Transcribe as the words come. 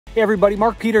Hey everybody,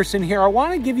 Mark Peterson here. I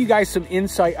want to give you guys some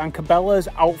insight on Cabela's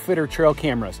Outfitter trail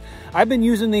cameras. I've been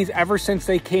using these ever since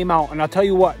they came out, and I'll tell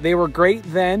you what, they were great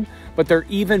then, but they're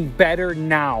even better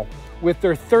now. With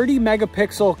their 30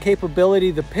 megapixel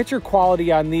capability, the picture quality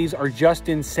on these are just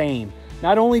insane.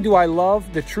 Not only do I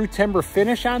love the TrueTimber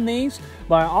finish on these,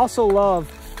 but I also love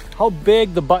how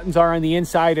big the buttons are on the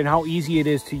inside and how easy it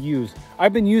is to use.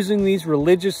 I've been using these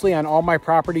religiously on all my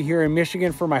property here in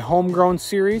Michigan for my homegrown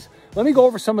series. Let me go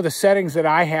over some of the settings that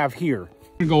I have here.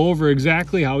 I'm gonna go over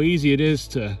exactly how easy it is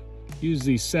to use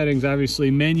these settings.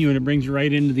 Obviously menu, and it brings you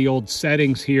right into the old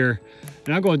settings here.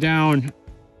 And I'll go down,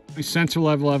 my sensor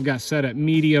level I've got set at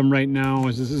medium right now,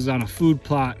 as this is on a food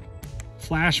plot.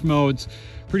 Flash modes,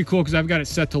 pretty cool because I've got it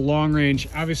set to long range.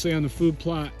 Obviously on the food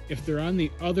plot, if they're on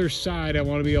the other side, I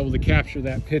want to be able to capture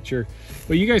that picture.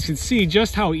 But you guys can see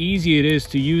just how easy it is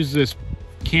to use this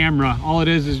camera. All it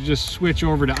is just switch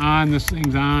over to on. This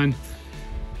thing's on.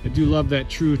 I do love that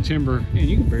TrueTimber, and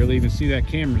you can barely even see that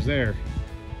camera's there.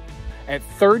 At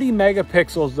 30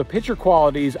 megapixels, the picture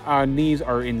qualities on these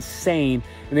are insane,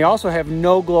 and they also have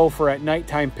no glow for at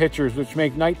nighttime pictures, which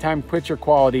make nighttime picture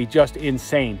quality just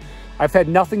insane. I've had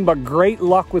nothing but great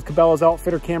luck with Cabela's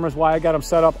Outfitter cameras. Why I got them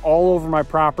set up all over my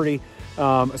property,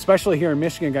 especially here in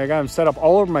Michigan. I got them set up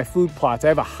all over my food plots. I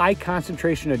have a high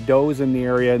concentration of does in the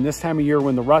area, and this time of year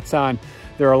when the rut's on,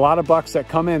 there are a lot of bucks that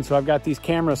come in, so I've got these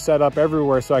cameras set up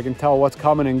everywhere so I can tell what's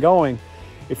coming and going.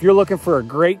 If you're looking for a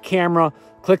great camera,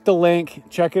 click the link,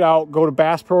 check it out, go to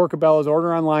Bass Pro or Cabela's,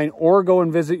 order online, or go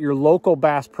and visit your local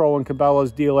Bass Pro and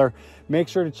Cabela's dealer. Make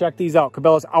sure to check these out,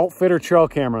 Cabela's Outfitter trail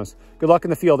cameras. Good luck in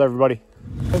the field, everybody.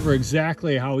 Over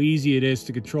exactly how easy it is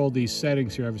to control these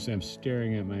settings here. Obviously, I'm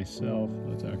staring at myself.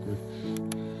 That's awkward.